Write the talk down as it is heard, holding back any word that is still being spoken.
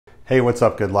Hey, what's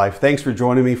up, Good Life? Thanks for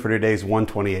joining me for today's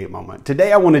 128 moment.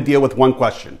 Today I want to deal with one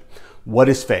question. What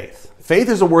is faith? Faith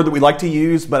is a word that we like to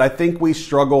use, but I think we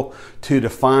struggle to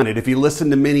define it. If you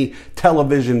listen to many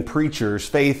television preachers,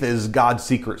 faith is God's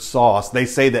secret sauce. They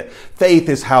say that faith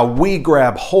is how we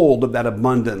grab hold of that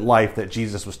abundant life that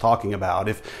Jesus was talking about.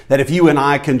 If you and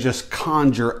I can just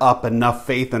conjure up enough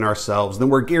faith in ourselves, then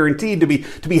we're guaranteed to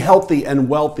be healthy and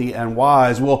wealthy and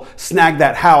wise. We'll snag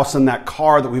that house and that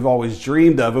car that we've always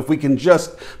dreamed of if we can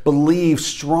just believe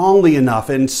strongly enough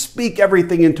and speak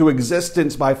everything into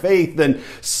existence by faith. Then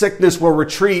sickness will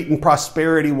retreat and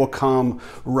prosperity will come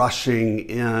rushing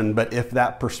in. But if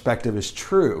that perspective is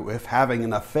true, if having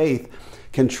enough faith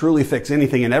can truly fix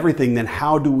anything and everything, then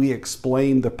how do we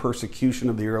explain the persecution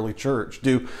of the early church?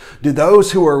 Do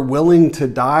those who are willing to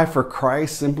die for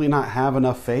Christ simply not have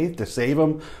enough faith to save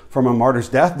them from a martyr's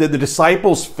death? Did the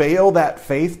disciples fail that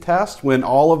faith test when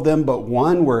all of them but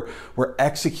one were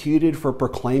executed for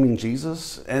proclaiming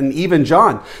Jesus? And even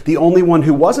John, the only one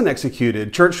who wasn't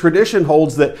executed, church tradition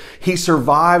holds that he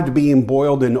survived being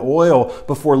boiled in oil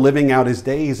before living out his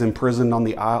days imprisoned on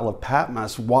the Isle of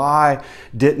Patmos. Why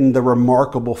didn't the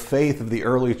remarkable faith of the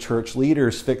early church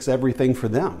leaders fix everything for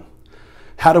them?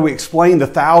 How do we explain the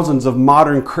thousands of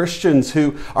modern Christians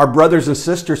who are brothers and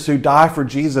sisters who die for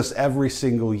Jesus every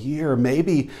single year?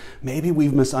 Maybe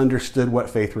we've misunderstood what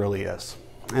faith really is.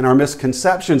 And our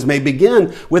misconceptions may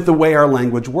begin with the way our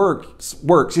language works.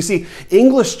 You see,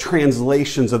 English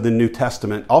translations of the New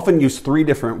Testament often use three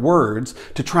different words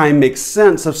to try and make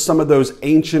sense of some of those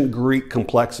ancient Greek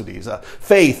complexities.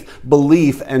 Faith,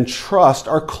 belief, and trust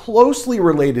are closely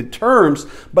related terms,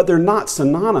 but they're not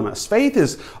synonymous. Faith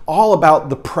is all about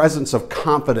the presence of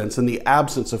confidence and the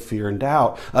absence of fear and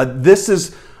doubt.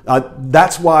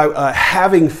 That's why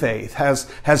having faith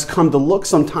has come to look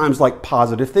sometimes like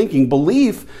positive thinking.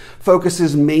 Belief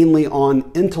focuses mainly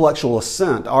on intellectual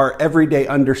assent. Our everyday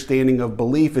understanding of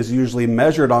belief is usually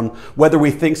measured on whether we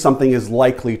think something is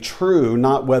likely true,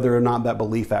 not whether or not that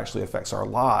belief actually affects our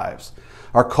lives.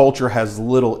 Our culture has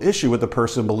little issue with the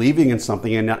person believing in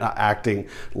something and not acting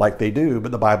like they do,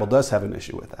 but the Bible does have an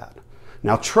issue with that.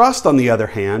 Now, trust, on the other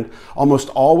hand, almost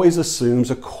always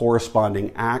assumes a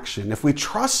corresponding action. If we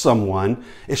trust someone,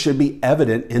 it should be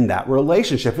evident in that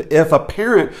relationship. If a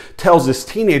parent tells his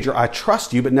teenager, "I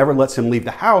trust you," but never lets him leave the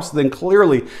house, then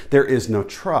clearly there is no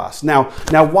trust. Now,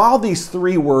 while these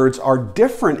three words are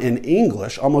different in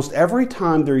English, almost every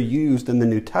time they're used in the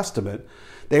New Testament,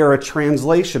 they are a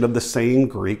translation of the same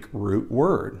Greek root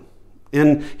word.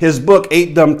 In his book,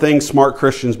 8 Dumb Things Smart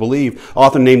Christians Believe,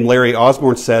 author named Larry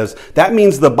Osborne says, that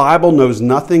means the Bible knows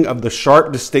nothing of the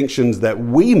sharp distinctions that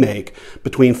we make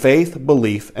between faith,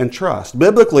 belief, and trust.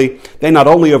 Biblically, they not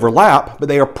only overlap, but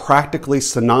they are practically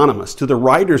synonymous. To the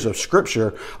writers of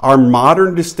Scripture, our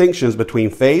modern distinctions between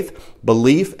faith,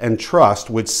 belief, and trust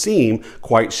would seem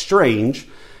quite strange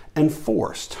and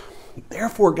forced.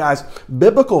 Therefore, guys,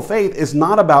 biblical faith is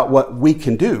not about what we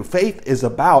can do. Faith is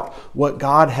about what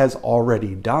God has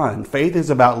already done. Faith is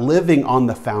about living on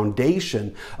the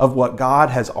foundation of what God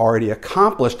has already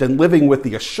accomplished and living with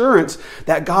the assurance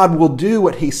that God will do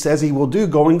what he says he will do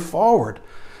going forward.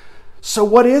 So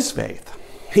what is faith?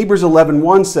 Hebrews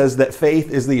 11:1 says that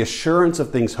faith is the assurance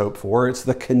of things hoped for. It's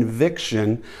the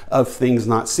conviction of things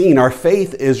not seen. Our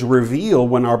faith is revealed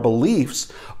when our beliefs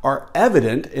are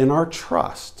evident in our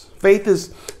trust. Faith is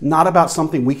not about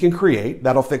something we can create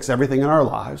that'll fix everything in our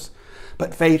lives,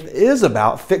 but faith is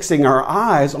about fixing our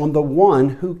eyes on the one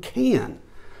who can.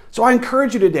 So I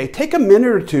encourage you today, take a minute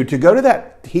or two to go to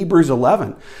that Hebrews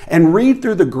 11 and read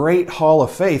through the great hall of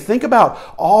faith. Think about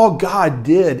all God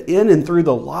did in and through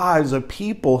the lives of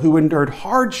people who endured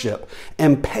hardship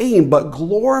and pain, but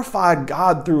glorified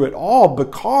God through it all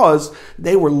because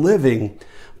they were living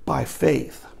by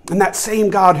faith. And that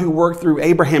same God who worked through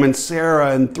Abraham and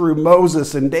Sarah and through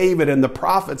Moses and David and the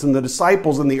prophets and the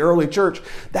disciples in the early church,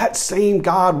 that same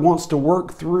God wants to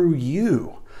work through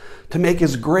you to make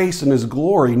his grace and his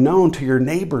glory known to your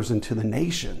neighbors and to the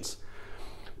nations.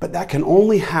 But that can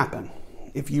only happen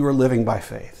if you are living by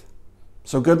faith.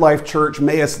 So Good Life Church,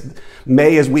 may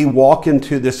as we walk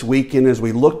into this weekend, as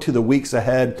we look to the weeks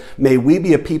ahead, may we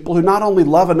be a people who not only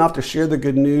love enough to share the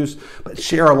good news, but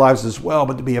share our lives as well,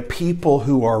 but to be a people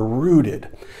who are rooted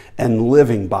and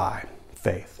living by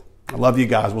faith. I love you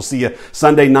guys. We'll see you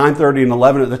Sunday, 9:30 and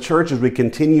 11 at the church as we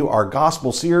continue our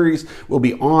gospel series. We'll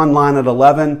be online at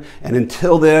 11. And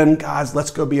until then, guys,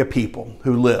 let's go be a people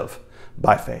who live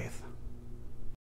by faith.